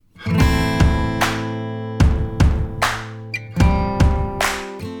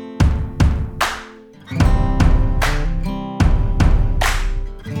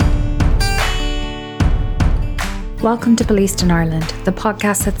Welcome to Policed in Ireland, the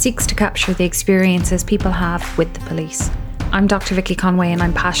podcast that seeks to capture the experiences people have with the police. I'm Dr. Vicky Conway and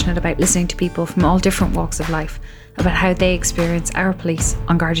I'm passionate about listening to people from all different walks of life about how they experience our police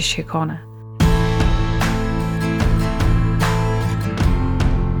on Garda Síochána.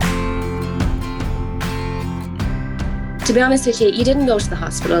 To be honest with you, you didn't go to the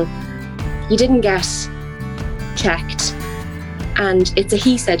hospital, you didn't get checked, and it's a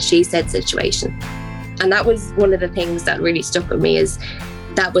he said, she said situation. And that was one of the things that really stuck with me, is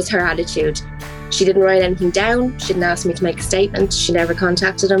that was her attitude. She didn't write anything down, she didn't ask me to make a statement, she never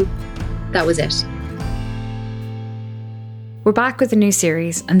contacted him. That was it. We're back with a new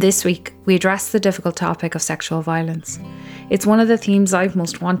series, and this week we address the difficult topic of sexual violence. It's one of the themes I've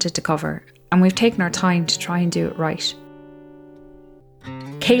most wanted to cover, and we've taken our time to try and do it right.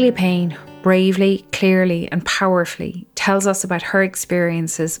 Kayleigh Payne bravely, clearly and powerfully tells us about her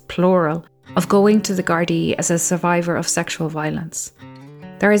experiences, plural, of going to the Gardaí as a survivor of sexual violence.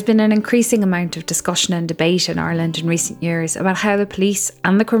 There has been an increasing amount of discussion and debate in Ireland in recent years about how the police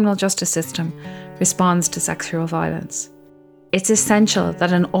and the criminal justice system responds to sexual violence. It's essential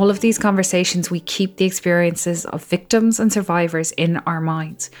that in all of these conversations we keep the experiences of victims and survivors in our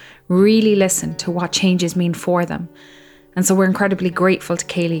minds, really listen to what changes mean for them. And so we're incredibly grateful to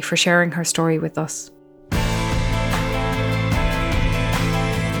Kayleigh for sharing her story with us.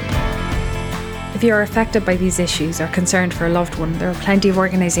 If you are affected by these issues or concerned for a loved one, there are plenty of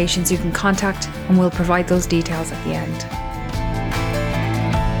organisations you can contact, and we'll provide those details at the end.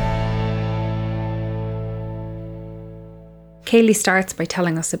 Kayleigh starts by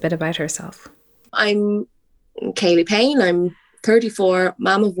telling us a bit about herself. I'm Kayleigh Payne, I'm 34,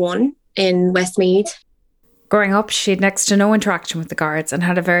 mum of one in Westmeath. Growing up, she had next to no interaction with the guards and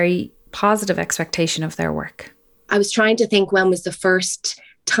had a very positive expectation of their work. I was trying to think when was the first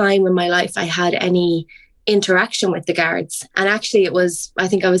time in my life I had any interaction with the guards. And actually I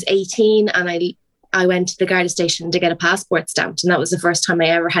think I was 18 and I went to the Garda station to get a passport stamped. And that was the first time I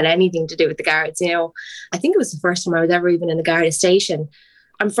ever had anything to do with the guards. You know, I think it was the first time I was ever even in the Garda station.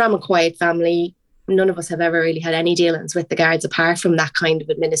 I'm from a quiet family. None of us have ever really had any dealings with the guards apart from that kind of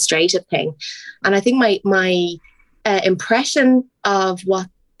administrative thing. And I think my impression of what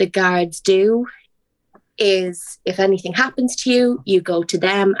the guards do is if anything happens to you, you go to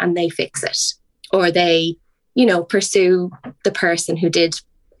them and they fix it. Or they, pursue the person who did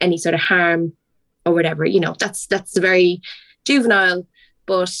any sort of harm or whatever. That's the very juvenile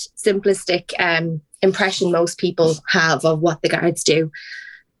but simplistic impression most people have of what the guards do.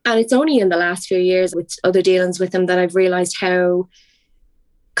 And it's only in the last few years with other dealings with them that I've realised how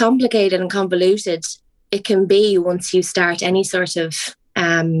complicated and convoluted it can be once you start any sort of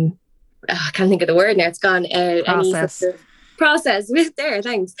I can't think of the word now, it's gone. Any sort of process with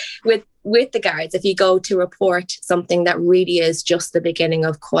the guards. If you go to report something that really is just the beginning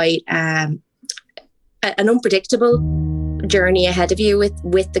of quite an unpredictable journey ahead of you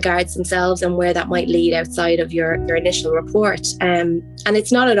with the guards themselves and where that might lead outside of your initial report. And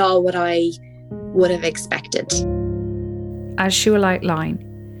it's not at all what I would have expected. As she will outline,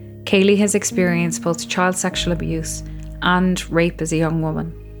 Kayleigh has experienced both child sexual abuse and rape as a young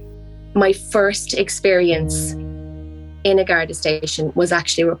woman. My first experience in a Garda station was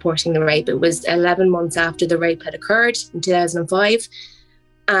actually reporting the rape. It was 11 months after the rape had occurred in 2005,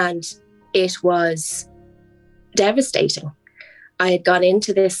 and it was devastating. I had gone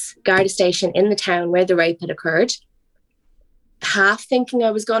into this Garda station in the town where the rape had occurred, half thinking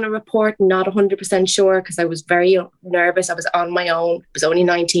I was going to report, not 100% sure because I was very nervous. I was on my own, I was only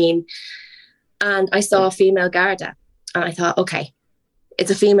 19, and I saw a female Garda and I thought, okay, it's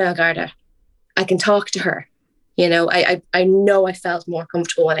a female Garda. I can talk to her. I know I felt more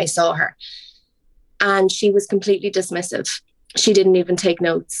comfortable when I saw her. And she was completely dismissive. She didn't even take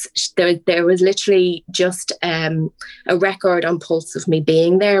notes. There was literally just a record on pulse of me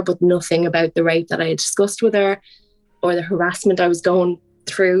being there, but nothing about the rape that I had discussed with her or the harassment I was going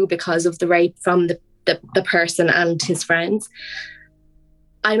through because of the rape from the person and his friends.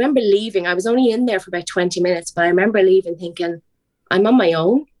 I remember leaving. I was only in there for about 20 minutes, but I remember leaving thinking, I'm on my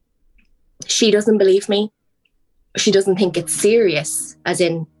own. She doesn't believe me. She doesn't think it's serious. As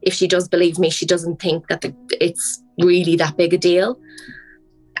in, if she does believe me, she doesn't think that it's really that big a deal.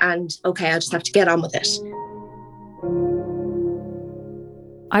 And okay, I'll just have to get on with it.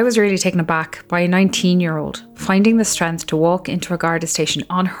 I was really taken aback by a 19-year-old finding the strength to walk into a Garda station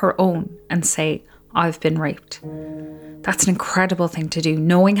on her own and say, I've been raped. That's an incredible thing to do,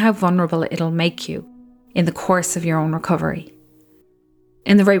 knowing how vulnerable it'll make you in the course of your own recovery.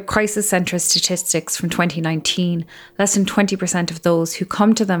 In the Rape Crisis Centre statistics from 2019, less than 20% of those who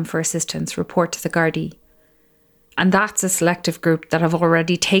come to them for assistance report to the Gardaí. And that's a selective group that have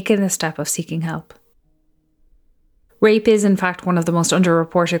already taken the step of seeking help. Rape is in fact one of the most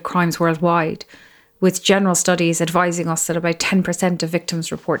underreported crimes worldwide, with general studies advising us that about 10% of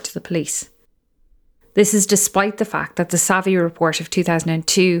victims report to the police. This is despite the fact that the Savvy report of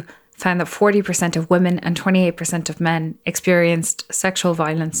 2002 found that 40% of women and 28% of men experienced sexual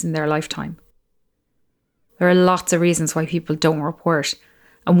violence in their lifetime. There are lots of reasons why people don't report,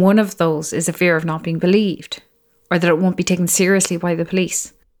 and one of those is a fear of not being believed, or that it won't be taken seriously by the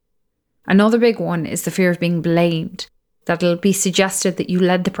police. Another big one is the fear of being blamed, that it'll be suggested that you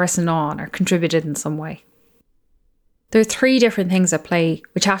led the person on or contributed in some way. There are three different things at play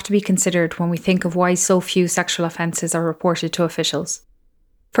which have to be considered when we think of why so few sexual offences are reported to officials.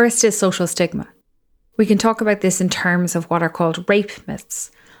 First is social stigma. We can talk about this in terms of what are called rape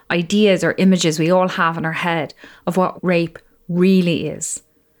myths, ideas or images we all have in our head of what rape really is.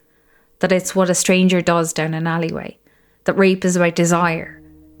 That it's what a stranger does down an alleyway. That rape is about desire.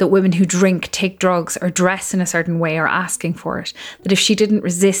 That women who drink, take drugs, or dress in a certain way are asking for it. That if she didn't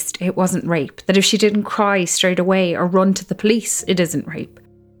resist, it wasn't rape. That if she didn't cry straight away or run to the police, it isn't rape.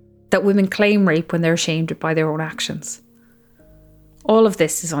 That women claim rape when they're ashamed by their own actions. All of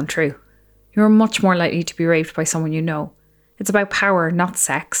this is untrue. You're much more likely to be raped by someone you know. It's about power, not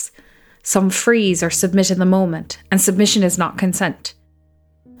sex. Some freeze or submit in the moment, and submission is not consent.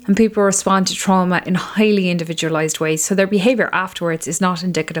 And people respond to trauma in highly individualised ways, so their behaviour afterwards is not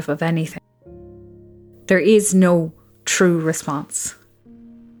indicative of anything. There is no true response.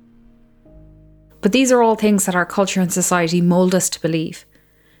 But these are all things that our culture and society mould us to believe.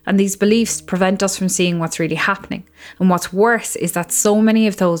 And these beliefs prevent us from seeing what's really happening. And what's worse is that so many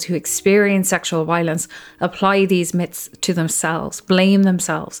of those who experience sexual violence apply these myths to themselves, blame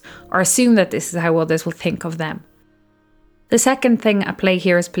themselves, or assume that this is how others will think of them. The second thing at play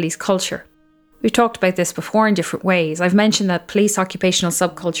here is police culture. We've talked about this before in different ways. I've mentioned that police occupational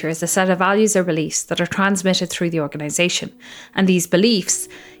subculture is a set of values or beliefs that are transmitted through the organisation. And these beliefs,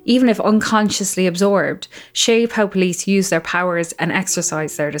 even if unconsciously absorbed, shape how police use their powers and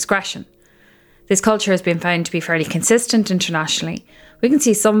exercise their discretion. This culture has been found to be fairly consistent internationally. We can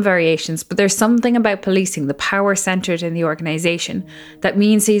see some variations, but there's something about policing, the power centred in the organisation, that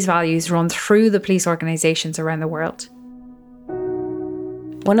means these values run through the police organisations around the world.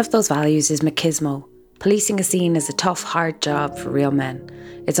 One of those values is machismo. Policing is seen as a tough, hard job for real men.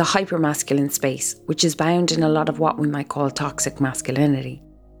 It's a hyper-masculine space, which is bound in a lot of what we might call toxic masculinity.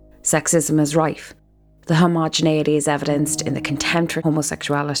 Sexism is rife. The homogeneity is evidenced in the contempt for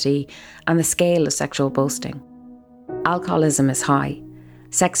homosexuality and the scale of sexual boasting. Alcoholism is high.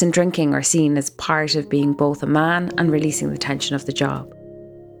 Sex and drinking are seen as part of being both a man and releasing the tension of the job.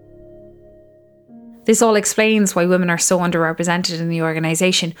 This all explains why women are so underrepresented in the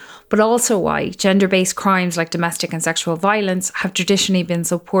organisation, but also why gender-based crimes like domestic and sexual violence have traditionally been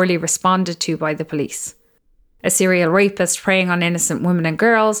so poorly responded to by the police. A serial rapist preying on innocent women and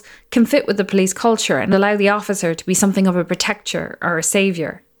girls can fit with the police culture and allow the officer to be something of a protector or a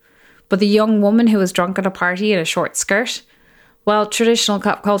saviour. But the young woman who was drunk at a party in a short skirt, well, traditional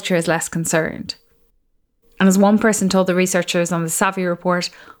cop culture is less concerned. And as one person told the researchers on the Savvy report,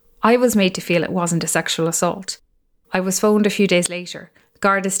 I was made to feel it wasn't a sexual assault. I was phoned a few days later. The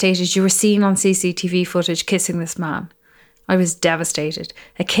Garda stated you were seen on CCTV footage kissing this man. I was devastated.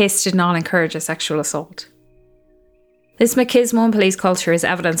 A kiss did not encourage a sexual assault. This machismo in police culture is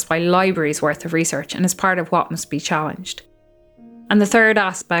evidenced by libraries worth of research and is part of what must be challenged. And the third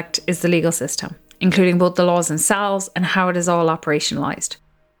aspect is the legal system, including both the laws themselves and how it is all operationalised.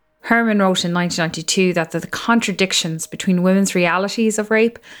 Herman wrote in 1992 that the contradictions between women's realities of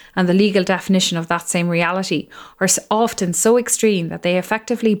rape and the legal definition of that same reality are often so extreme that they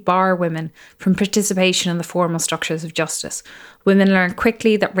effectively bar women from participation in the formal structures of justice. Women learn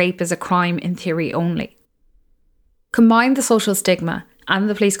quickly that rape is a crime in theory only. Combine the social stigma and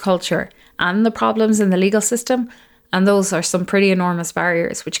the police culture and the problems in the legal system, and those are some pretty enormous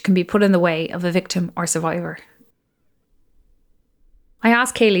barriers which can be put in the way of a victim or survivor. I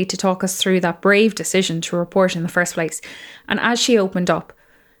asked Kayleigh to talk us through that brave decision to report in the first place, and as she opened up,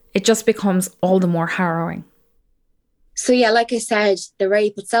 it just becomes all the more harrowing. So yeah, like I said, the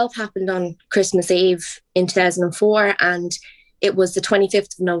rape itself happened on Christmas Eve in 2004, and it was the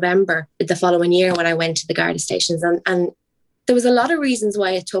 25th of November the following year when I went to the Garda stations, and there was a lot of reasons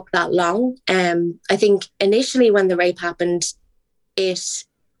why it took that long. I think initially when the rape happened, it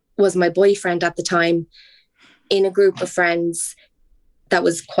was my boyfriend at the time in a group of friends that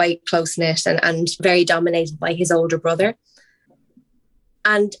was quite close-knit and very dominated by his older brother.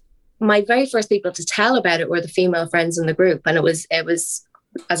 And my very first people to tell about it were the female friends in the group. And it was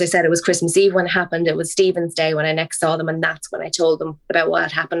as I said, it was Christmas Eve when it happened. It was Stephen's Day when I next saw them. And that's when I told them about what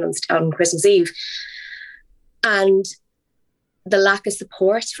had happened on Christmas Eve. And the lack of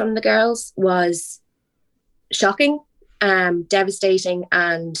support from the girls was shocking, devastating,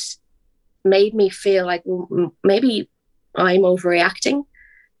 and made me feel like, well, maybe I'm overreacting.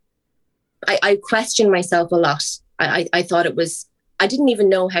 I questioned myself a lot. I thought it was, I didn't even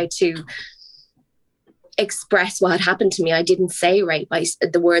know how to express what had happened to me. I didn't say rape.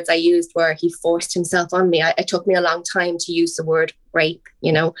 The words I used were, he forced himself on me. It took me a long time to use the word rape,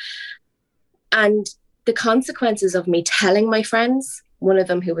 you know. And the consequences of me telling my friends, one of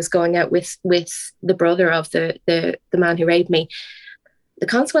them who was going out with the brother of the man who raped me, the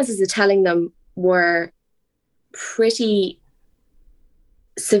consequences of telling them were pretty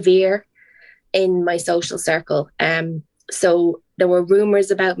severe in my social circle. So there were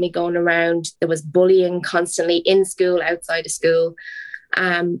rumors about me going around. There was bullying constantly in school, outside of school.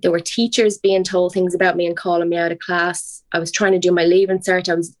 There were teachers being told things about me and calling me out of class. I was trying to do my Leaving Cert.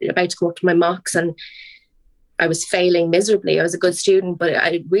 I was about to come up to my mocks and I was failing miserably. I was a good student, but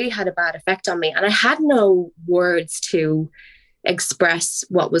it really had a bad effect on me. And I had no words to express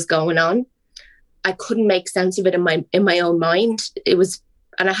what was going on. I couldn't make sense of it in my own mind.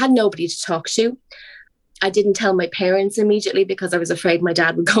 And I had nobody to talk to. I didn't tell my parents immediately because I was afraid my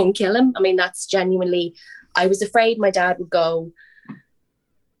dad would go and kill him. I mean, that's genuinely, I was afraid my dad would go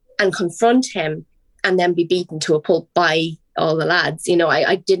and confront him and then be beaten to a pulp by all the lads. You know,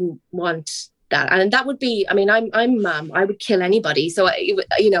 I didn't want that. And that would be, I mean, I'm mum, I would kill anybody. So,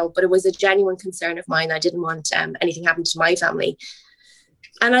 but it was a genuine concern of mine. I didn't want anything happen to my family.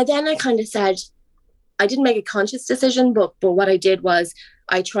 And I kind of said, I didn't make a conscious decision, but what I did was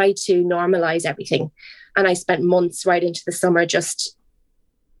I tried to normalize everything. And I spent months right into the summer just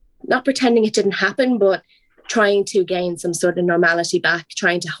not pretending it didn't happen, but trying to gain some sort of normality back,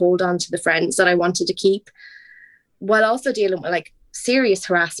 trying to hold on to the friends that I wanted to keep, while also dealing with like serious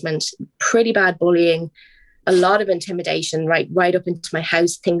harassment, pretty bad bullying, a lot of intimidation, right up into my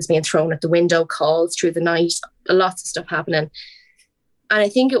house, things being thrown at the window, calls through the night, lots of stuff happening. And I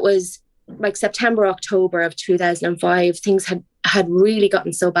think it was like September, October of 2005, things had really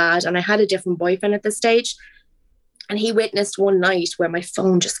gotten so bad. And I had a different boyfriend at this stage. And he witnessed one night where my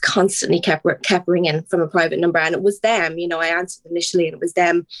phone just constantly kept ringing from a private number. And it was them, I answered initially and it was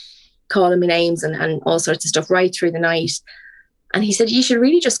them calling me names and all sorts of stuff right through the night. And he said, you should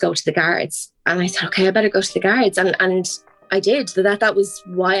really just go to the guards. And I thought, okay, I better go to the guards. And I did. That was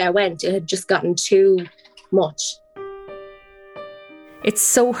why I went. It had just gotten too much. It's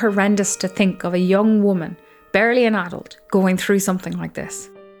so horrendous to think of a young woman, barely an adult, going through something like this.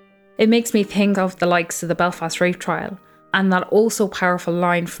 It makes me think of the likes of the Belfast rape trial and that also powerful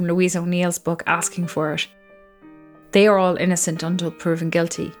line from Louise O'Neill's book, Asking for It. They are all innocent until proven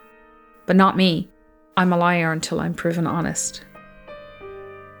guilty. But not me. I'm a liar until I'm proven honest.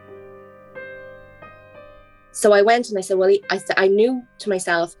 So I went and I said, well, I knew to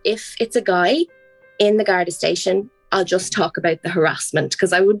myself, if it's a guy in the Garda station, I'll just talk about the harassment,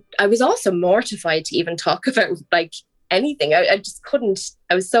 because I was also mortified to even talk about like anything. I just couldn't.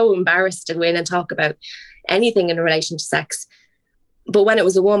 I was so embarrassed to go in and talk about anything in relation to sex. But when it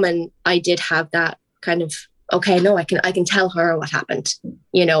was a woman, I did have that kind of, okay, no, I can tell her what happened,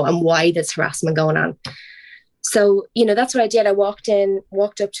 and why there's harassment going on. So, that's what I did. I walked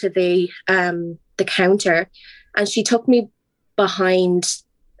up to the counter, and she took me behind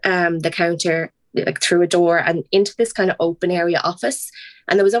the counter, like through a door and into this kind of open area office.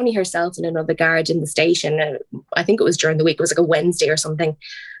 And there was only herself and another guard in the station. I think it was during the week. It was like a Wednesday or something.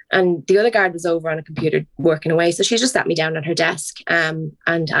 And the other guard was over on a computer working away. So she just sat me down at her desk and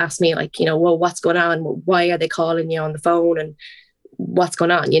asked me like, well, what's going on? Why are they calling you on the phone? And what's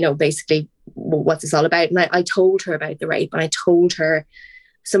going on? Basically, what's this all about? And I told her about the rape, and I told her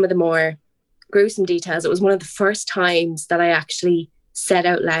some of the more gruesome details. It was one of the first times that I actually said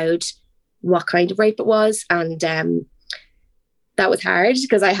out loud what kind of rape it was. And that was hard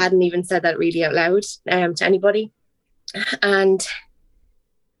because I hadn't even said that really out loud to anybody. And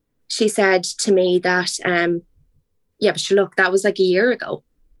she said to me that, yeah, but look, that was like a year ago.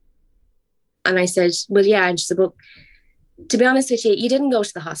 And I said, well, yeah. And she said, well, to be honest with you, you didn't go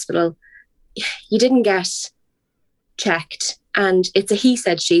to the hospital. You didn't get checked. And it's a he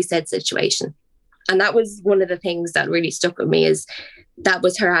said, she said situation. And that was one of the things that really stuck with me, is that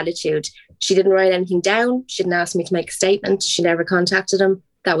was her attitude. She didn't write anything down. She didn't ask me to make a statement. She never contacted him.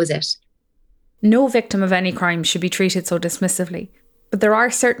 That was it. No victim of any crime should be treated so dismissively. But there are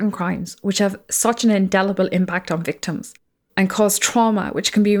certain crimes which have such an indelible impact on victims and cause trauma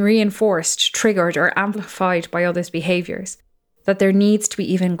which can be reinforced, triggered or amplified by others' behaviours. that there needs to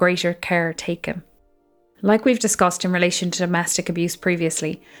be even greater care taken. Like we've discussed in relation to domestic abuse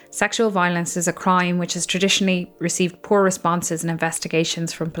previously, sexual violence is a crime which has traditionally received poor responses and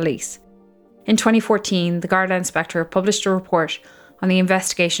investigations from police. In 2014, the Garda Inspectorate published a report on the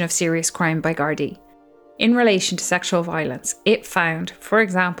investigation of serious crime by Gardaí. In relation to sexual violence, it found, for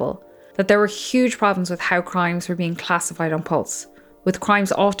example, that there were huge problems with how crimes were being classified on Pulse, with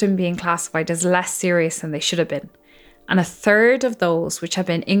crimes often being classified as less serious than they should have been. And a third of those which have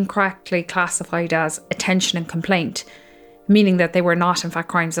been incorrectly classified as attention and complaint, meaning that they were not in fact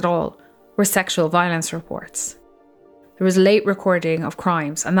crimes at all, were sexual violence reports. There was late recording of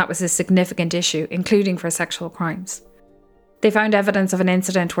crimes, and that was a significant issue, including for sexual crimes. They found evidence of an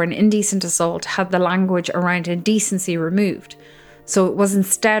incident where an indecent assault had the language around indecency removed, so it was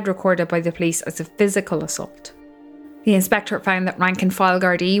instead recorded by the police as a physical assault. The inspectorate found that rank and file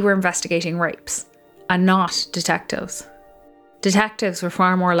Gardaí were investigating rapes, and not detectives. Detectives were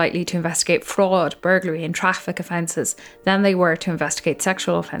far more likely to investigate fraud, burglary and traffic offences than they were to investigate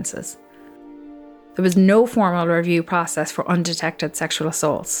sexual offences. There was no formal review process for undetected sexual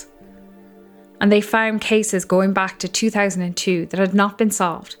assaults. And they found cases going back to 2002 that had not been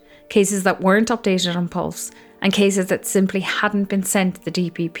solved, cases that weren't updated on Pulse, and cases that simply hadn't been sent to the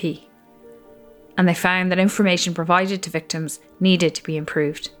DPP. And they found that information provided to victims needed to be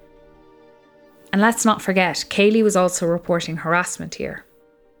improved. And let's not forget, Kayleigh was also reporting harassment here.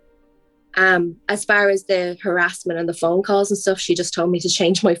 As far as the harassment and the phone calls and stuff, she just told me to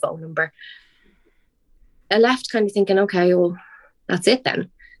change my phone number. I left kind of thinking, okay, well, that's it then.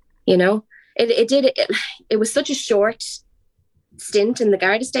 You know, it was such a short stint in the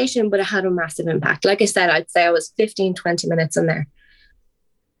Garda station, but it had a massive impact. Like I said, I'd say I was 15, 20 minutes in there.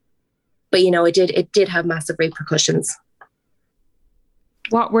 But, you know, it did have massive repercussions.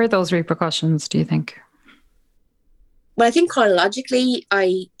 What were those repercussions, do you think? Well, I think chronologically,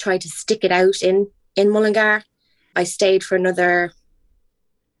 I tried to stick it out in Mullingar. I stayed for another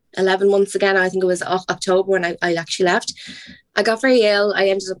 11 months again. I think it was October when I actually left. I got very ill. I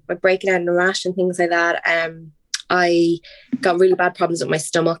ended up breaking out in a rash and things like that. I got really bad problems with my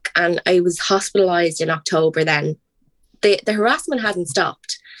stomach, and I was hospitalised in October then. The harassment hadn't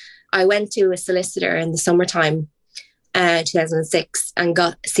stopped. I went to a solicitor in the summertime, 2006, and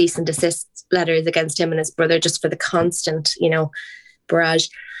got cease and desist letters against him and his brother just for the constant, you know, barrage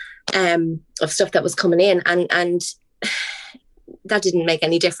of stuff that was coming in. And that didn't make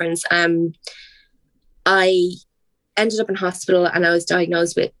any difference. I ended up in hospital and I was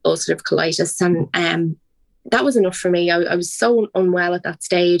diagnosed with ulcerative colitis, and that was enough for me. I was so unwell at that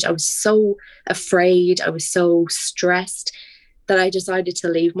stage. I was so afraid. I was so stressed that I decided to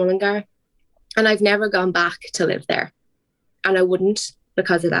leave Mullingar. And I've never gone back to live there. And I wouldn't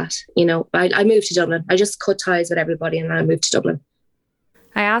because of that. You know, I moved to Dublin. I just cut ties with everybody and I moved to Dublin.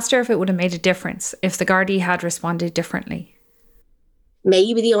 I asked her if it would have made a difference if the Gardaí had responded differently.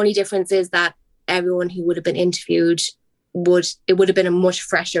 Maybe the only difference is that everyone who would have been interviewed it would have been a much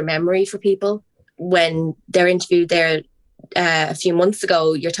fresher memory for people. When they're interviewed there a few months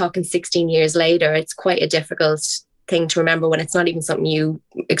ago, you're talking 16 years later. It's quite a difficult thing to remember when it's not even something you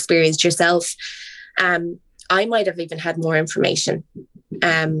experienced yourself. I might have even had more information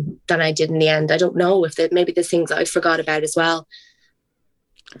than I did in the end. I don't know if maybe there's things I forgot about as well.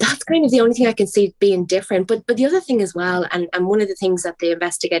 That's kind of the only thing I can see being different. But the other thing as well, and one of the things that the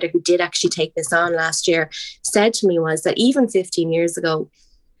investigator who did actually take this on last year said to me was that even 15 years ago,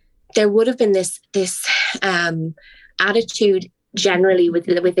 there would have been this attitude generally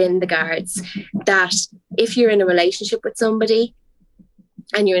within the guards that if you're in a relationship with somebody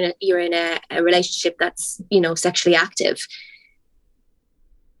and you're in a relationship that's, you know, sexually active,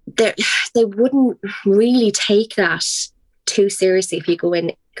 they wouldn't really take that too seriously if you go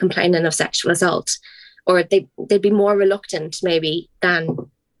in complaining of sexual assault, or they'd be more reluctant maybe than,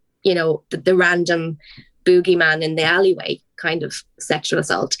 you know, the random boogeyman in the alleyway kind of sexual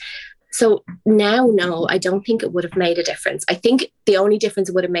assault. So now, no, I don't think it would have made a difference. I think the only difference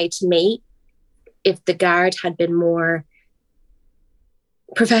it would have made to me if the guard had been more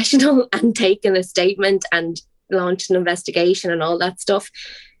professional and taken a statement and launched an investigation and all that stuff.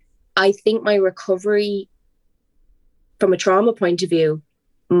 I think my recovery from a trauma point of view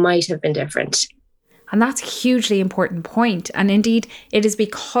might have been different. And that's a hugely important point. And indeed, it is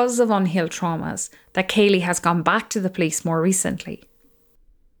because of unhealed traumas that Kayleigh has gone back to the police more recently.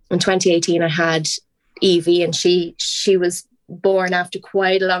 In 2018, I had Evie, and she was born after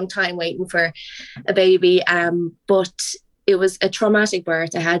quite a long time waiting for a baby. But it was a traumatic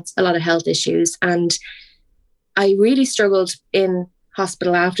birth. I had a lot of health issues, and I really struggled in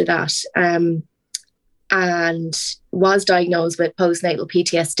hospital after that. and was diagnosed with postnatal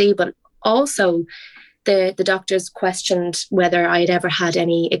PTSD, but also the doctors questioned whether I had ever had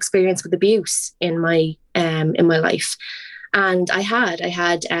any experience with abuse in my life. And I had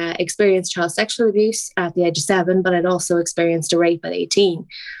experienced child sexual abuse at the age of 7, but I'd also experienced a rape at 18.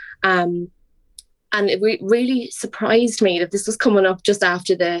 And it really surprised me that this was coming up just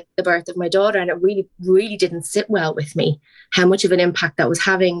after the birth of my daughter. And it really, really didn't sit well with me, how much of an impact that was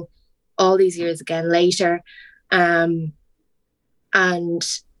having all these years again later. And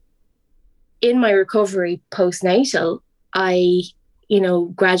in my recovery postnatal, I,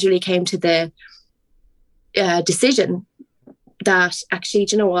 gradually came to the decision that actually,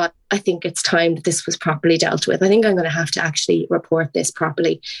 do you know what? I think it's time that this was properly dealt with. I think I'm going to have to actually report this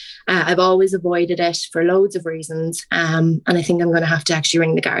properly. I've always avoided it for loads of reasons. And I think I'm going to have to actually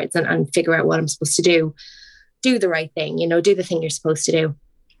ring the guards and figure out what I'm supposed to do. Do the right thing, do the thing you're supposed to do.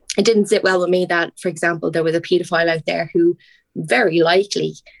 It didn't sit well with me that, for example, there was a paedophile out there who very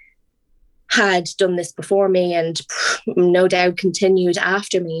likely had done this before me and no doubt continued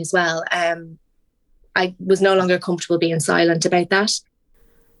after me as well. I was no longer comfortable being silent about that.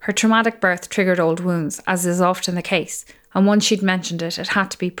 Her traumatic birth triggered old wounds, as is often the case, and once she'd mentioned it, it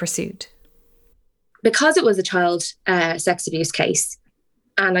had to be pursued. Because it was a child sex abuse case,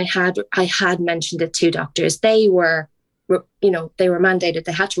 and I had mentioned it to doctors, they were mandated,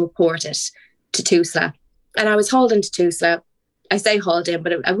 they had to report it to TUSLA. And I was hauled into TUSLA. I say hauled in,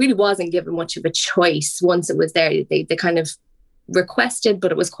 but I really wasn't given much of a choice once it was there. They kind of requested,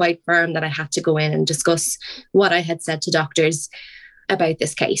 but it was quite firm that I had to go in and discuss what I had said to doctors about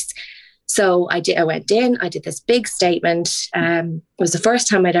this case. So I went in, I did this big statement. It was the first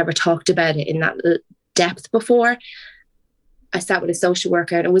time I'd ever talked about it in that depth before. I sat with a social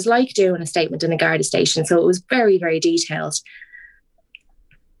worker, and it was like doing a statement in a Garda station. So it was very, very detailed.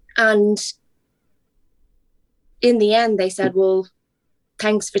 And in the end, they said, well,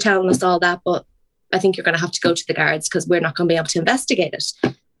 thanks for telling us all that, but I think you're going to have to go to the guards because we're not going to be able to investigate it.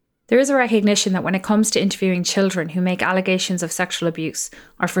 There is a recognition that when it comes to interviewing children who make allegations of sexual abuse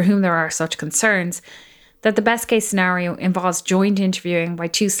or for whom there are such concerns, that the best case scenario involves joint interviewing by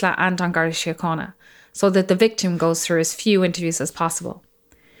TUSLA and An Garda Síochána, so that the victim goes through as few interviews as possible.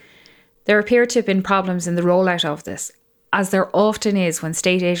 There appear to have been problems in the rollout of this, as there often is when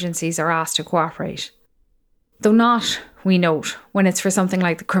state agencies are asked to cooperate. Though not, we note, when it's for something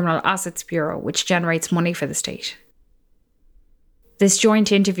like the Criminal Assets Bureau, which generates money for the state. This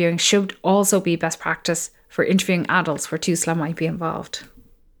joint interviewing should also be best practice for interviewing adults where TUSLA might be involved.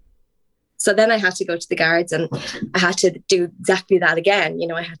 So then I had to go to the guards and I had to do exactly that again.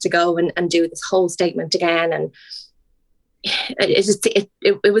 I had to go and do this whole statement again. And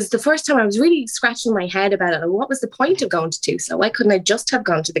it was the first time I was really scratching my head about it. And what was the point of going to TUSLA? Why couldn't I just have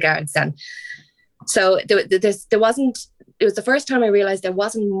gone to the guards then? So there wasn't, it was the first time I realized there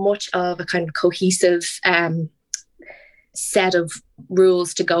wasn't much of a kind of cohesive set of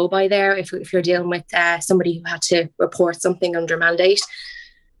rules to go by there if you're dealing with somebody who had to report something under mandate.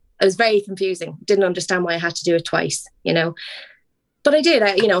 It was very confusing. Didn't understand why I had to do it twice, But I did.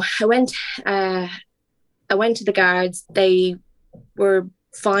 I went to the guards. They were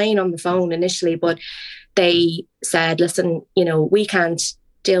fine on the phone initially, but they said, listen, we can't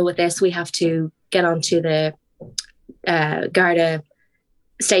deal with this. We have to get onto the Garda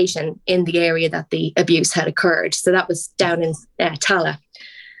station in the area that the abuse had occurred. So that was down in Tala.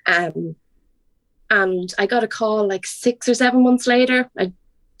 And I got a call like 6 or 7 months later. I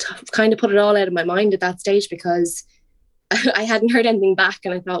kind of put it all out of my mind at that stage because I hadn't heard anything back.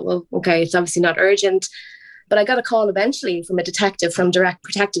 And I thought, well, okay, it's obviously not urgent. But I got a call eventually from a detective from Direct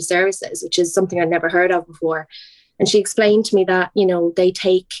Protective Services, which is something I'd never heard of before. And she explained to me that,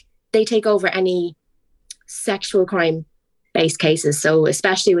 they take over any sexual crime based cases. So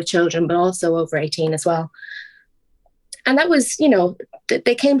especially with children, but also over 18 as well. And that was,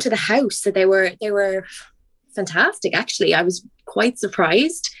 they came to the house. So they were fantastic, actually. I was quite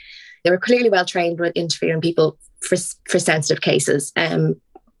surprised. They were clearly well trained with interviewing people for sensitive cases, and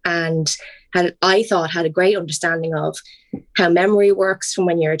had a great understanding of how memory works from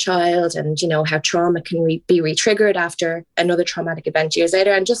when you're a child, and how trauma can be re-triggered after another traumatic event years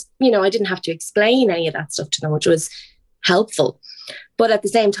later. And just I didn't have to explain any of that stuff to them, which was helpful. But at the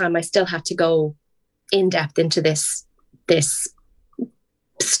same time, I still had to go in depth into this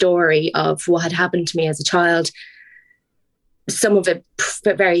story of what had happened to me as a child. Some of it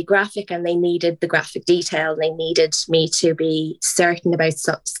very graphic, and they needed the graphic detail. They needed me to be certain about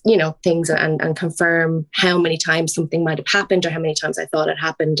things and confirm how many times something might have happened or how many times I thought it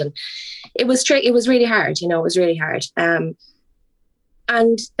happened. And it was really hard. It was really hard. And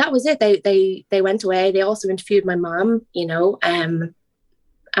And that was it. They went away. They also interviewed my mom,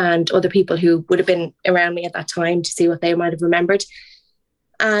 and other people who would have been around me at that time to see what they might have remembered.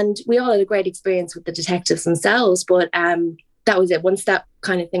 And we all had a great experience with the detectives themselves, but that was it. Once that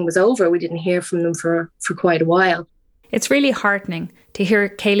kind of thing was over, we didn't hear from them for quite a while. It's really heartening to hear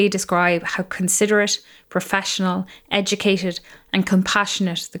Kayleigh describe how considerate, professional, educated and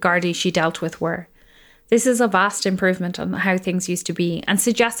compassionate the Gardaí she dealt with were. This is a vast improvement on how things used to be and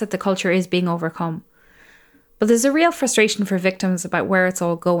suggests that the culture is being overcome. But there's a real frustration for victims about where it's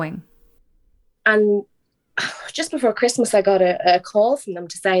all going. And just before Christmas, I got a call from them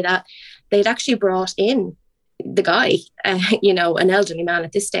to say that they'd actually brought in the guy, an elderly man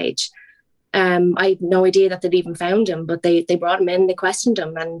at this stage. I had no idea that they'd even found him, but they brought him in, they questioned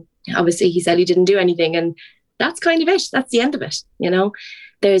him, and obviously he said he didn't do anything, and that's kind of it. That's the end of it.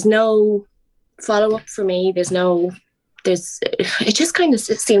 There's no follow-up for me. It just kind of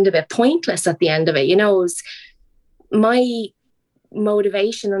seemed a bit pointless at the end of it. My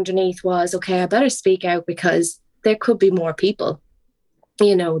motivation underneath was, okay, I better speak out because there could be more people.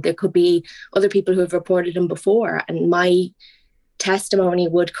 There could be other people who have reported him before, and my testimony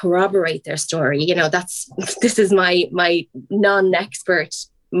would corroborate their story. This is my non-expert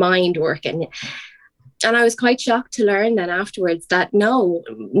mind working. And I was quite shocked to learn then afterwards that no,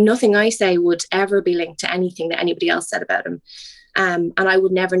 nothing I say would ever be linked to anything that anybody else said about him. And I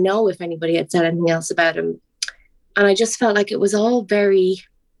would never know if anybody had said anything else about him. And I just felt like it was all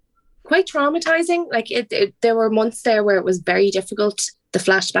quite traumatizing. Like there were months there where it was very difficult. The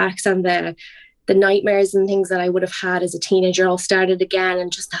flashbacks and the nightmares and things that I would have had as a teenager all started again.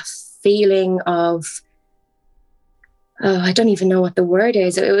 And just that feeling of, I don't even know what the word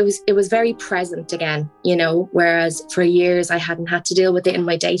is. It was very present again, whereas for years I hadn't had to deal with it in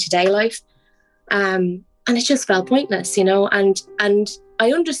my day-to-day life. And it just felt pointless, and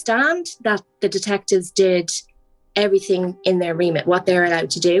I understand that the detectives did everything in their remit, what they're allowed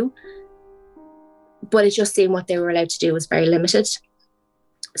to do. But it just seemed what they were allowed to do was very limited.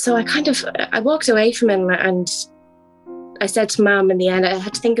 So I walked away from it, and I said to Mum in the end, I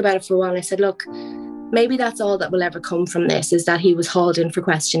had to think about it for a while. I said, look, maybe that's all that will ever come from this, is that he was hauled in for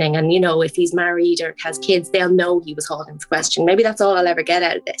questioning. And, if he's married or has kids, they'll know he was hauled in for questioning. Maybe that's all I'll ever get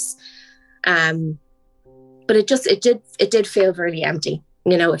out of this. But it did feel really empty.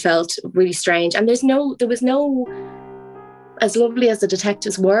 It felt really strange. And there was no, as lovely as the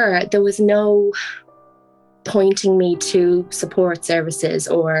detectives were, there was no pointing me to support services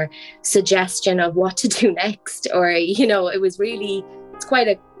or suggestion of what to do next. Or, it was really, it's quite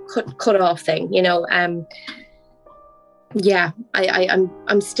a cut off thing, I'm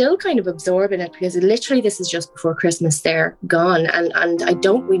still kind of absorbing it because literally this is just before Christmas. They're gone, and I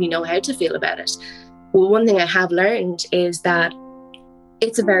don't really know how to feel about it. Well, one thing I have learned is that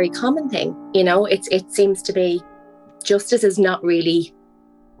it's a very common thing. It seems to be justice is not really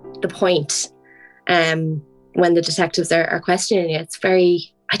the point. When the detectives are questioning it, it's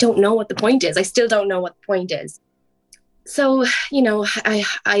very, I don't know what the point is. I still don't know what the point is. So,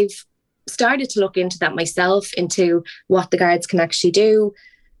 I've started to look into that myself, into what the guards can actually do,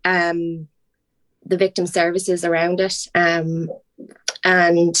 the victim services around it, and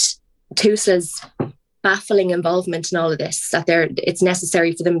TUSLA's baffling involvement in all of this, that it's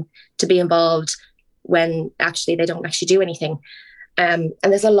necessary for them to be involved when actually they don't actually do anything. And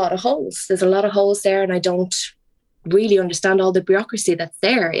there's a lot of holes. There's a lot of holes there, and I don't really understand all the bureaucracy that's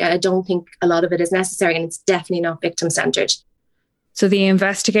there. I don't think a lot of it is necessary, and it's definitely not victim-centred. So the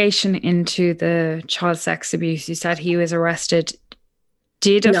investigation into the child sex abuse, you said he was arrested.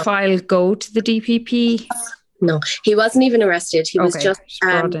 Did a file go to the DPP? No, he wasn't even arrested. He was just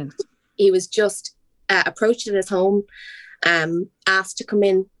brought in. He was just approached in his home, asked to come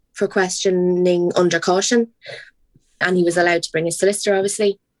in for questioning under caution. And he was allowed to bring his solicitor,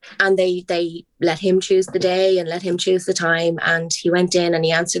 obviously. And they let him choose the day and let him choose the time. And he went in and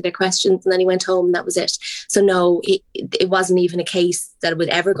he answered their questions, and then he went home, and that was it. So no, it wasn't even a case that would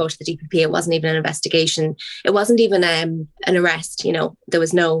ever go to the DPP. It wasn't even an investigation. It wasn't even an arrest. There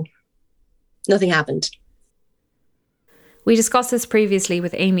was nothing happened. We discussed this previously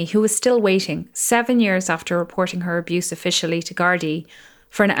with Amy, who was still waiting 7 years after reporting her abuse officially to Gardaí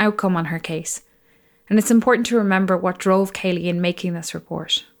for an outcome on her case. And it's important to remember what drove Kayleigh in making this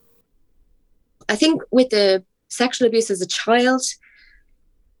report. I think with the sexual abuse as a child,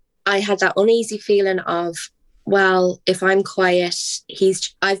 I had that uneasy feeling of, well, if I'm quiet,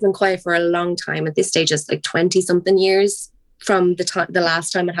 I've been quiet for a long time. At this stage, it's like 20 something years from the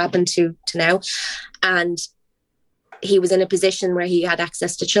last time it happened to now. And he was in a position where he had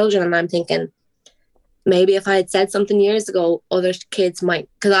access to children. And I'm thinking, maybe if I had said something years ago, other kids might,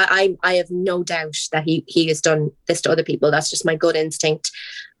 because I have no doubt that he has done this to other people. That's just my gut instinct.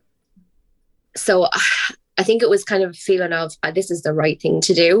 So I think it was kind of a feeling of, this is the right thing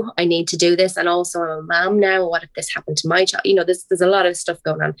to do. I need to do this. And also I'm a mom now. What if this happened to my child? You know, there's a lot of stuff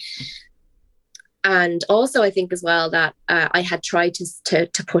going on. And also I think as well that I had tried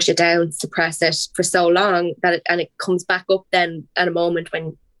to push it down, suppress it for so long that it comes back up then at a moment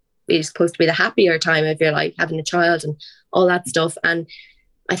when it's supposed to be the happier time of your life, having a child and all that stuff. And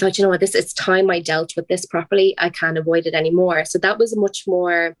I thought, you know what, it's time I dealt with this properly. I can't avoid it anymore. So that was much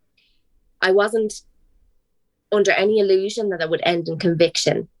more, I wasn't under any illusion that it would end in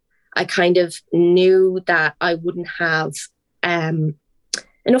conviction. I kind of knew that I wouldn't have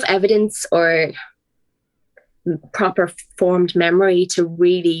enough evidence or proper formed memory to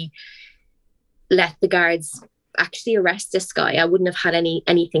really let the guards actually arrest this guy. I wouldn't have had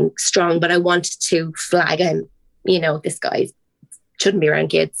anything strong, but I wanted to flag him. You know, this guy shouldn't be around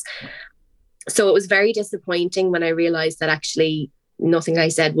kids. So it was very disappointing when I realized that actually nothing I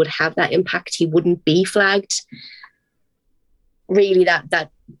said would have that impact. He wouldn't be flagged. Really,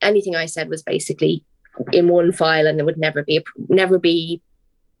 that anything I said was basically in one file and it would never be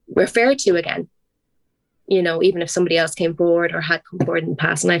referred to again. You know, even if somebody else came forward or had come forward in the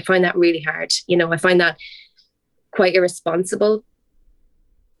past. And I find that really hard. You know, I find that quite irresponsible,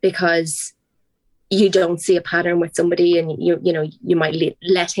 because you don't see a pattern with somebody and you might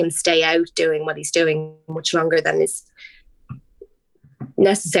let him stay out doing what he's doing much longer than is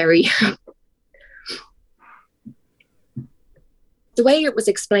necessary. The way it was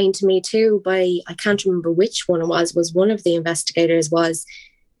explained to me too by, I can't remember which one it was one of the investigators, was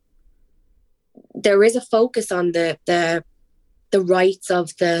there is a focus on the rights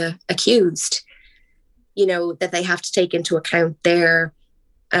of the accused, you know, that they have to take into account their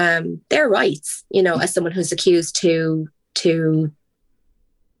rights, you know, as someone who's accused to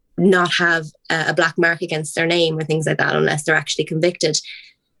not have a black mark against their name or things like that unless they're actually convicted,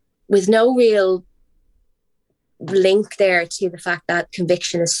 with no real link there to the fact that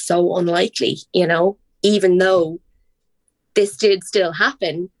conviction is so unlikely. You know, even though this did still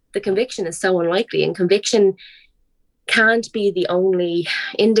happen, the conviction is so unlikely, and conviction can't be the only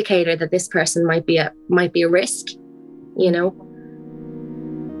indicator that this person might be a risk, you know.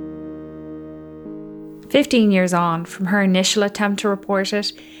 15 years on from her initial attempt to report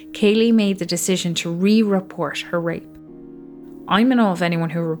it, Kayleigh made the decision to re-report her rape. I'm in awe of anyone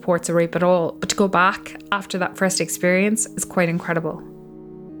who reports a rape at all, but to go back after that first experience is quite incredible.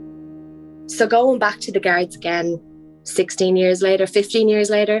 So going back to the guards again, 15 years later,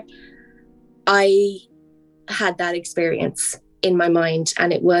 I had that experience in my mind,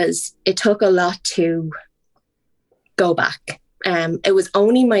 and it took a lot to go back. It was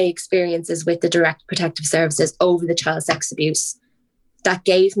only my experiences with the Direct Protective Services over the child sex abuse that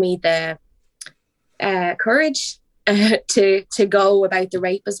gave me the courage to go about the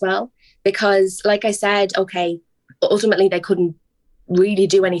rape as well. Because like I said, okay, ultimately they couldn't really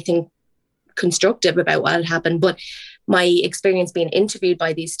do anything constructive about what had happened, but my experience being interviewed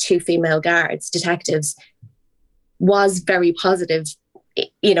by these two female guards, detectives, was very positive,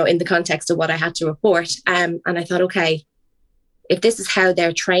 you know, in the context of what I had to report. And I thought, okay, if this is how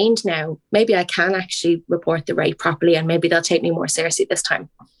they're trained now, maybe I can actually report the rape properly, and maybe they'll take me more seriously this time.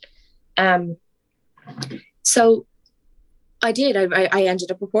 So I did. I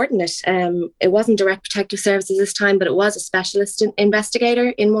ended up reporting it. It wasn't Direct Protective Services this time, but it was a specialist investigator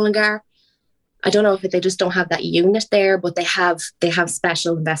in Mullingar. I don't know if they just don't have that unit there, but they have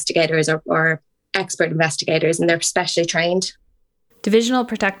special investigators or expert investigators, and they're specially trained. Divisional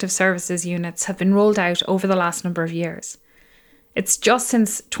Protective Services units have been rolled out over the last number of years. It's just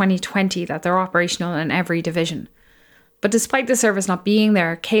since 2020 that they're operational in every division. But despite the service not being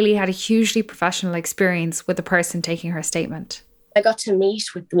there, Kayleigh had a hugely professional experience with the person taking her statement. I got to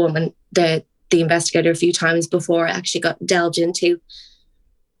meet with the woman, the investigator, a few times before I actually got delved into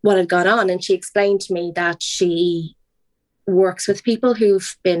what had gone on. And she explained to me that she works with people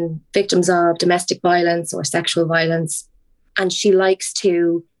who've been victims of domestic violence or sexual violence. And she likes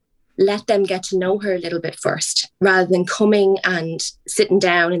to let them get to know her a little bit first, rather than coming and sitting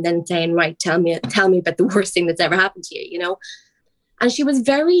down and then saying, right, tell me about the worst thing that's ever happened to you, you know? And she was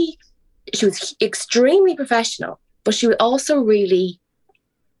extremely professional, but she was also really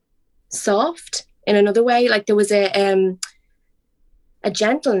soft in another way. Like there was a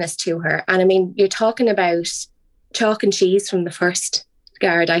gentleness to her. And I mean, you're talking about chalk and cheese from the first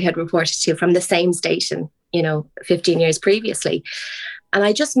guard I had reported to from the same station, you know, 15 years previously. And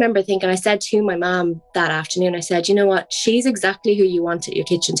I just remember thinking, I said to my mom that afternoon, I said, you know what? She's exactly who you want at your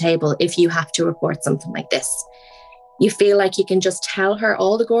kitchen table if you have to report something like this. You feel like you can just tell her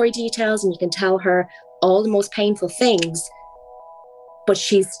all the gory details and you can tell her all the most painful things, but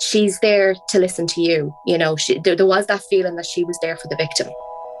she's there to listen to you. You know, there was that feeling that she was there for the victim.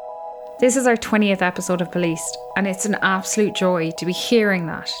 This is our 20th episode of Policed, and it's an absolute joy to be hearing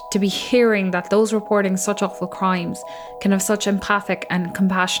that those reporting such awful crimes can have such empathic and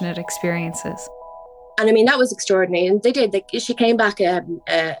compassionate experiences. And I mean, that was extraordinary. And they did. She came back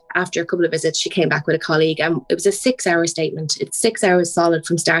after a couple of visits. She came back with a colleague, and it was a 6-hour statement. It's 6 hours solid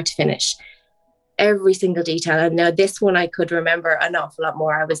from start to finish. Every single detail. And now this one I could remember an awful lot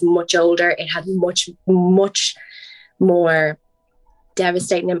more. I was much older. It had much more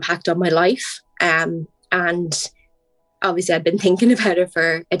devastating impact on my life. And obviously I'd been thinking about it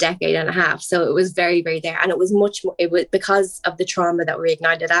for a decade and a half. So it was very, very there. And it was much more, it was because of the trauma that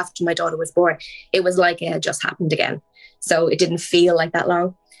reignited after my daughter was born. It was like it had just happened again. So it didn't feel like that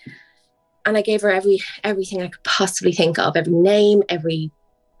long. And I gave her everything I could possibly think of, every name, every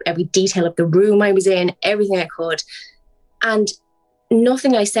detail of the room I was in, everything I could. And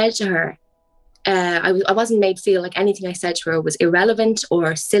nothing I said to her, I wasn't made feel like anything I said to her was irrelevant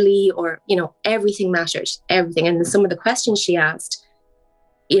or silly or, you know, everything mattered, everything. And some of the questions she asked,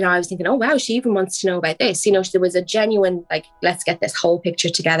 you know, I was thinking, oh, wow, she even wants to know about this. You know, there was a genuine, like, let's get this whole picture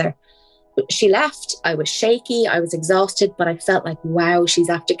together. She left. I was shaky. I was exhausted, but I felt like, wow, she's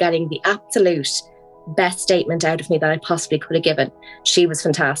after getting the absolute best statement out of me that I possibly could have given. She was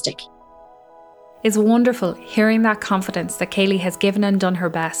fantastic. It's wonderful hearing that confidence that Kayleigh has given and done her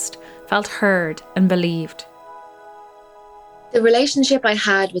best, felt heard and believed. The relationship I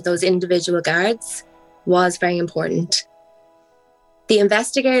had with those individual guards was very important. The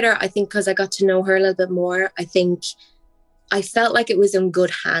investigator, I think because I got to know her a little bit more, I think I felt like it was in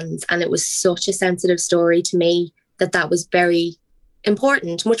good hands, and it was such a sensitive story to me that was very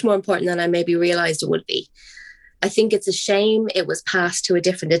important, much more important than I maybe realised it would be. I think it's a shame it was passed to a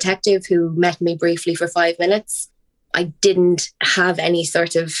different detective who met me briefly for 5 minutes. I didn't have any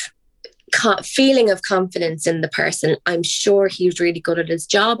sort of feeling of confidence in the person. I'm sure he was really good at his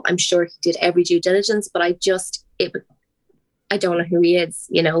job. I'm sure he did every due diligence, but I don't know who he is.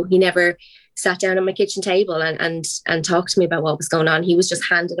 You know, he never sat down at my kitchen table and talked to me about what was going on. He was just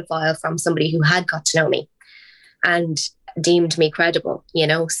handed a file from somebody who had got to know me and deemed me credible, you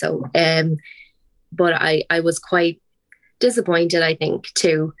know. So, but I was quite disappointed, I think,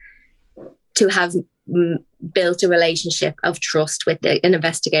 to have built a relationship of trust with an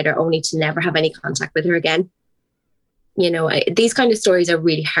investigator only to never have any contact with her again. You know, these kind of stories are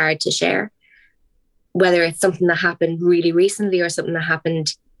really hard to share, whether it's something that happened really recently or something that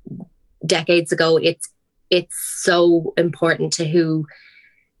happened decades ago. It's so important to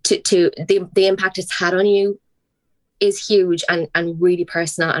the impact it's had on you is huge and really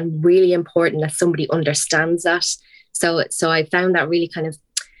personal and really important that somebody understands that. So I found that really kind of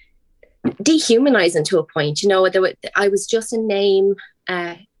dehumanizing to a point. You know, I was just a name.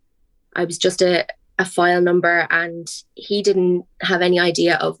 I was just a file number, and he didn't have any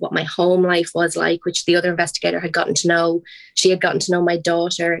idea of what my home life was like, which the other investigator had gotten to know. She had gotten to know my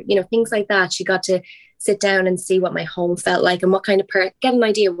daughter, you know, things like that. She got to sit down and see what my home felt like and what kind of get an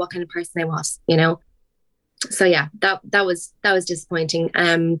idea of what kind of person I was, you know. So yeah, that was disappointing.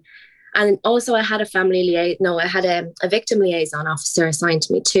 And also I had I had a victim liaison officer assigned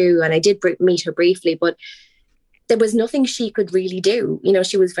to me too, and I did meet her briefly, but there was nothing she could really do. You know,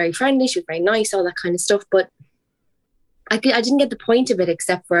 she was very friendly, she was very nice, all that kind of stuff, but I didn't get the point of it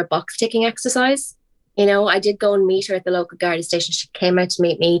except for a box ticking exercise. You know, I did go and meet her at the local Garda station. She came out to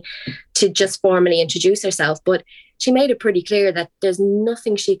meet me to just formally introduce herself, but she made it pretty clear that there's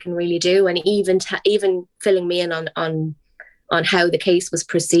nothing she can really do. And even filling me in on how the case was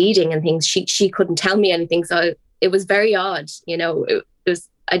proceeding and things, she couldn't tell me anything. So it was very odd. You know,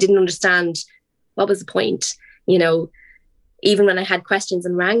 I didn't understand what was the point. You know, even when I had questions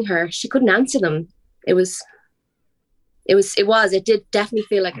and rang her, she couldn't answer them. It did definitely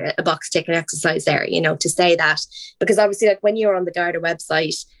feel like a box ticking exercise there, you know, to say that, because obviously, like, when you're on the Garda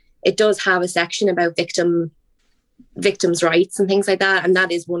website, it does have a section about victims' rights and things like that. And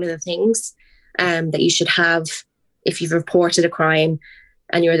that is one of the things that you should have if you've reported a crime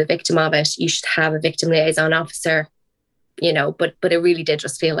and you're the victim of it. You should have a victim liaison officer, you know, but it really did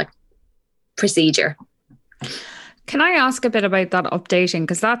just feel like procedure. Can I ask a bit about that updating?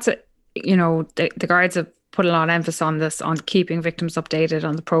 Because that's, you know, the guards have put a lot of emphasis on this, on keeping victims updated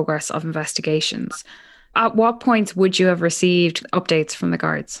on the progress of investigations. At what points would you have received updates from the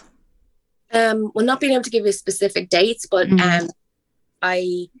guards? Well, not being able to give you specific dates, but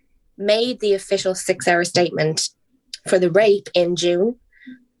I made the official 6-hour statement for the rape in June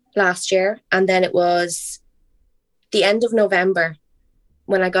last year. And then it was the end of November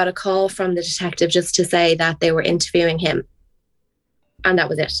when I got a call from the detective just to say that they were interviewing him. And that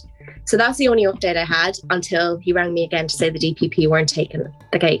was it. So that's the only update I had until he rang me again to say the DPP weren't taking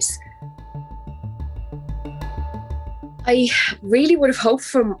the case. I really would have hoped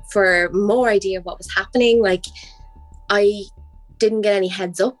for more idea of what was happening. Like, I didn't get any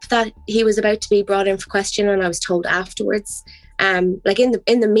heads up that he was about to be brought in for questioning, and I was told afterwards. Like in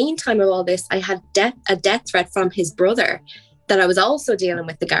the meantime of all this, I had a death threat from his brother that I was also dealing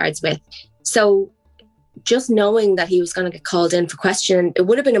with the guards with. So just knowing that he was going to get called in for questioning, it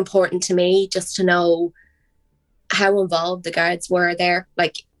would have been important to me just to know how involved the guards were there.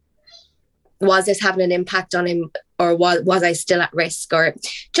 Like, was this having an impact on him, or was I still at risk? Or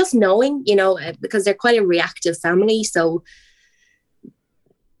just knowing, you know, because they're quite a reactive family. So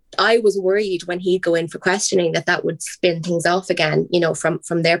I was worried when he'd go in for questioning that would spin things off again, you know, from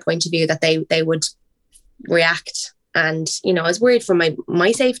their point of view, that they would react. And, you know, I was worried for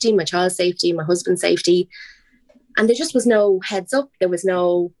my safety, my child's safety, my husband's safety. And there just was no heads up. There was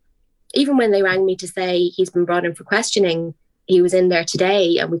no, even when they rang me to say he's been brought in for questioning, he was in there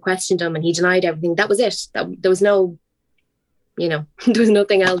today and we questioned him and he denied everything. That was it. There was no, you know, there was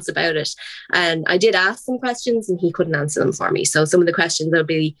nothing else about it. And I did ask some questions and he couldn't answer them for me. So some of the questions will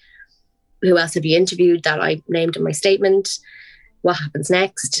be, who else have you interviewed, that I named in my statement? What happens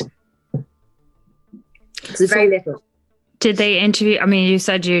next? So very little. Did they interview? I mean, you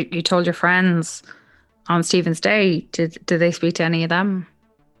said you told your friends on Stephen's Day. Did they speak to any of them?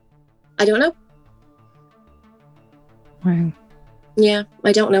 I don't know. Right. Yeah,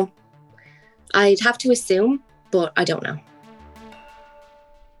 I don't know. I'd have to assume, but I don't know.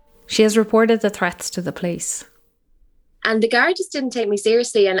 She has reported the threats to the police. And the guard just didn't take me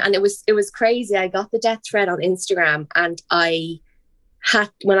seriously. And it was crazy. I got the death threat on Instagram, and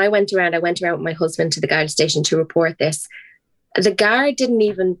when I went around with my husband to the guard station to report this. The guard didn't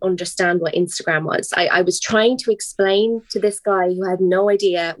even understand what Instagram was. I was trying to explain to this guy who had no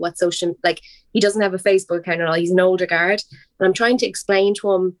idea what social, like, he doesn't have a Facebook account at all. He's an older guard. And I'm trying to explain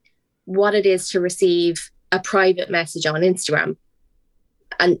to him what it is to receive a private message on Instagram.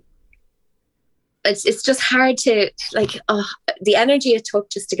 And it's just hard to, like, the energy it took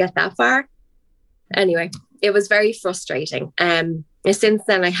just to get that far. Anyway, it was very frustrating. And since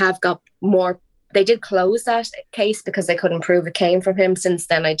then, I have got more. They did close that case because they couldn't prove it came from him. Since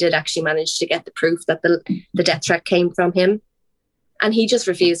then, I did actually manage to get the proof that the death threat came from him. And he just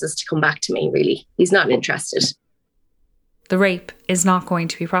refuses to come back to me, really. He's not interested. The rape is not going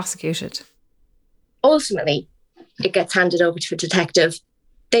to be prosecuted. Ultimately, it gets handed over to a detective.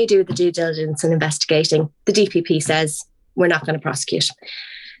 They do the due diligence and investigating. The DPP says, we're not going to prosecute.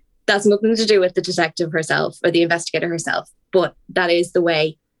 That's nothing to do with the detective herself or the investigator herself. But that is the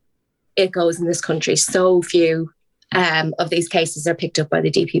way it goes in this country. So few of these cases are picked up by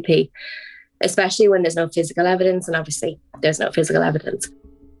the DPP, especially when there's no physical evidence. And obviously, there's no physical evidence.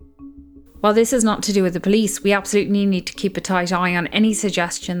 While this is not to do with the police, we absolutely need to keep a tight eye on any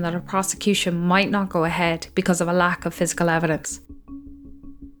suggestion that a prosecution might not go ahead because of a lack of physical evidence.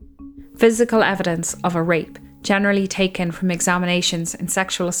 Physical evidence of a rape, generally taken from examinations in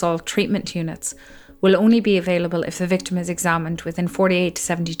sexual assault treatment units, will only be available if the victim is examined within 48 to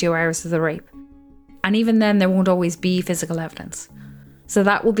 72 hours of the rape. And even then, there won't always be physical evidence. So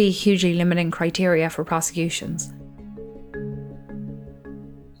that will be a hugely limiting criteria for prosecutions.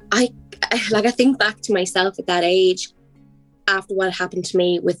 I think back to myself at that age, after what happened to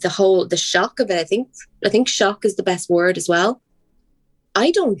me, with the shock of it. I think shock is the best word as well.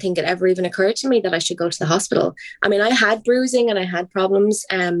 I don't think it ever even occurred to me that I should go to the hospital. I mean, I had bruising and I had problems.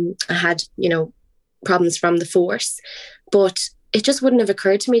 I had, problems from the force, but it just wouldn't have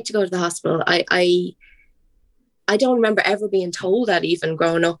occurred to me to go to the hospital. I don't remember ever being told that, even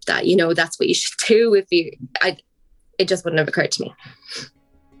growing up, that, that's what you should do it just wouldn't have occurred to me.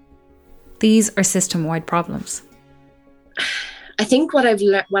 These are system-wide problems. I think what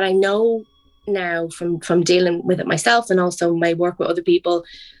I know now from dealing with it myself, and also my work with other people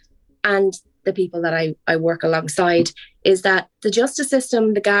and the people that I work alongside, is that the justice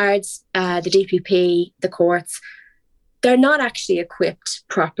system, the guards, the DPP, the courts, they're not actually equipped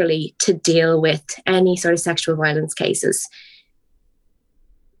properly to deal with any sort of sexual violence cases.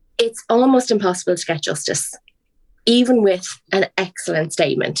 It's almost impossible to get justice, even with an excellent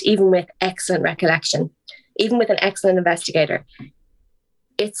statement, even with excellent recollection, even with an excellent investigator.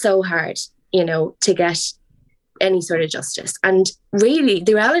 It's so hard, to get any sort of justice. And really,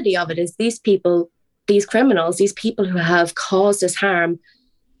 the reality of it is these people these criminals, these people who have caused us harm,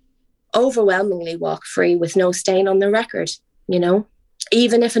 overwhelmingly walk free with no stain on their record, you know?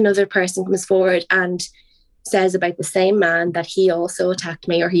 Even if another person comes forward and says about the same man that he also attacked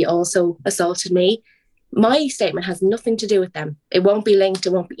me or he also assaulted me, my statement has nothing to do with them. It won't be linked.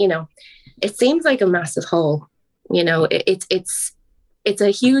 It won't be, it seems like a massive hole. It's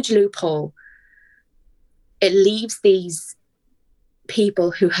a huge loophole. It leaves these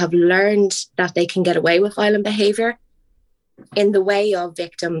people who have learned that they can get away with violent behavior in the way of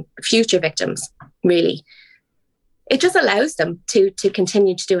future victims, really. It just allows them to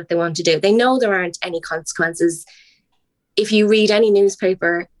continue to do what they want to do. They know there aren't any consequences. If you read any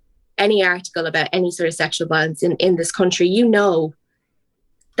newspaper, any article about any sort of sexual violence in this country, you know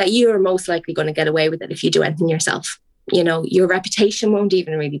that you are most likely going to get away with it if you do anything yourself. Your reputation won't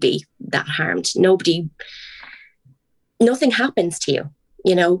even really be that harmed. Nothing happens to you.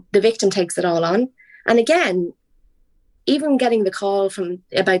 The victim takes it all on. And again, even getting the call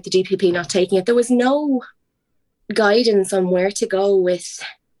about the DPP not taking it, there was no guidance on where to go with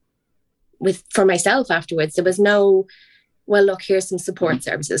for myself afterwards. There was no, well, look, here's some support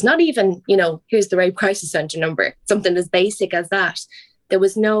services. Not even, here's the rape crisis centre number, something as basic as that. There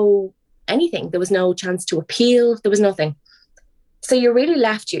was no anything. There was no chance to appeal. There was nothing. So you're really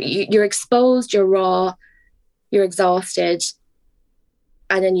left, you're exposed, you're raw, you're exhausted.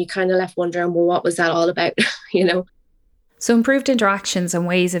 And then you kind of left wondering, well, what was that all about? So improved interactions and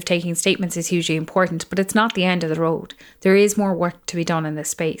ways of taking statements is hugely important, but it's not the end of the road. There is more work to be done in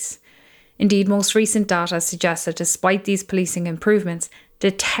this space. Indeed, most recent data suggests that despite these policing improvements,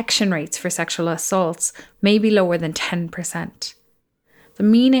 detection rates for sexual assaults may be lower than 10%. The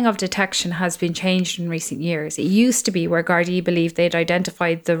meaning of detection has been changed in recent years. It used to be where Gardaí believed they'd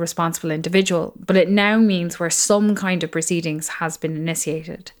identified the responsible individual, but it now means where some kind of proceedings has been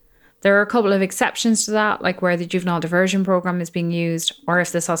initiated. There are a couple of exceptions to that, like where the juvenile diversion programme is being used or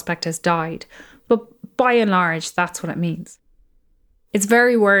if the suspect has died. But by and large, that's what it means. It's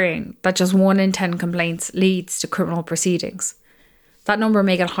very worrying that just 1 in 10 complaints leads to criminal proceedings. That number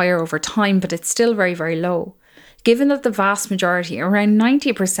may get higher over time, but it's still very, very low. Given that the vast majority, around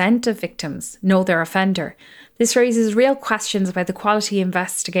 90% of victims, know their offender, this raises real questions about the quality of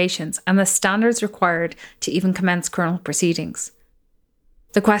investigations and the standards required to even commence criminal proceedings.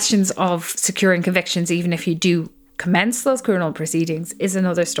 The questions of securing convictions, even if you do commence those criminal proceedings, is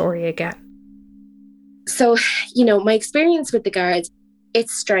another story again. So, my experience with the guards,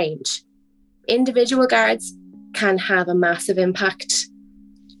 it's strange. Individual guards can have a massive impact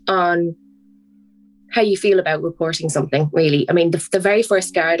on how you feel about reporting something, really. I mean, the very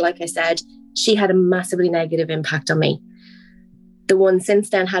first guard, like I said, she had a massively negative impact on me. The one since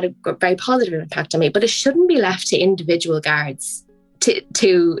then had a very positive impact on me, but it shouldn't be left to individual guards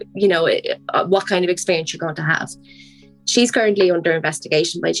to what kind of experience you're going to have. She's currently under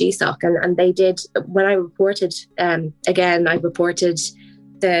investigation by GSOC, and they did, when I reported, I reported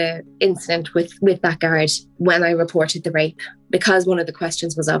the incident with that guard when I reported the rape, because one of the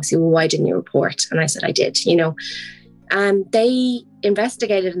questions was obviously, well, why didn't you report? And I said I did, They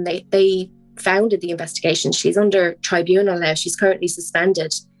investigated and they founded the investigation. She's under tribunal now. She's currently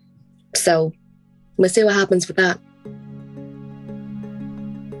suspended. So we'll see what happens with that.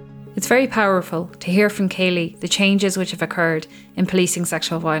 It's very powerful to hear from Kayleigh the changes which have occurred in policing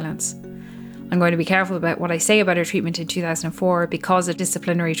sexual violence. I'm going to be careful about what I say about her treatment in 2004 because a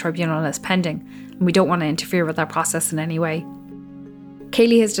disciplinary tribunal is pending, and we don't want to interfere with that process in any way.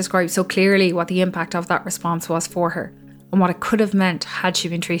 Kayleigh has described so clearly what the impact of that response was for her, and what it could have meant had she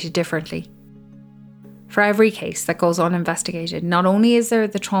been treated differently. For every case that goes uninvestigated, not only is there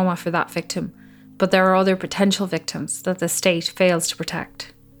the trauma for that victim, but there are other potential victims that the state fails to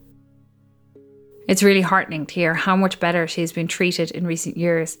protect. It's really heartening to hear how much better she has been treated in recent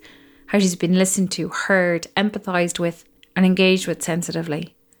years, how she's been listened to, heard, empathised with, and engaged with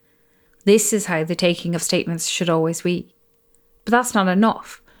sensitively. This is how the taking of statements should always be. But that's not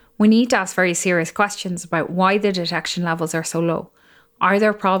enough. We need to ask very serious questions about why the detection levels are so low. Are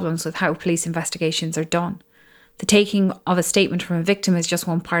there problems with how police investigations are done? The taking of a statement from a victim is just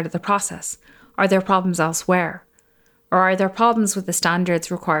one part of the process. Are there problems elsewhere? Or are there problems with the standards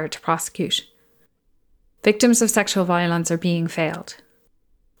required to prosecute? Victims of sexual violence are being failed.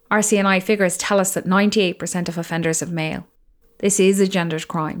 RCNI figures tell us that 98% of offenders are male. This is a gendered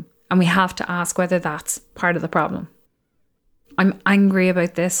crime, and we have to ask whether that's part of the problem. I'm angry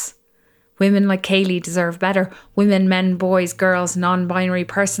about this. Women like Kayleigh deserve better. Women, men, boys, girls, non-binary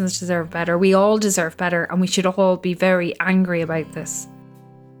persons deserve better. We all deserve better, and we should all be very angry about this.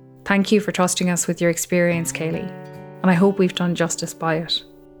 Thank you for trusting us with your experience, Kayleigh, and I hope we've done justice by it.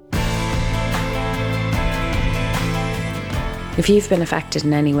 If you've been affected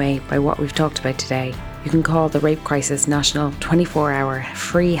in any way by what we've talked about today, you can call the Rape Crisis National 24-hour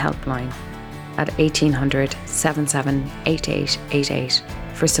free helpline at 1800 77 8888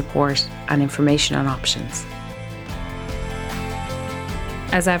 for support and information on options.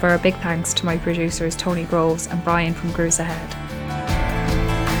 As ever, a big thanks to my producers Tony Groves and Brian from Cruise Ahead.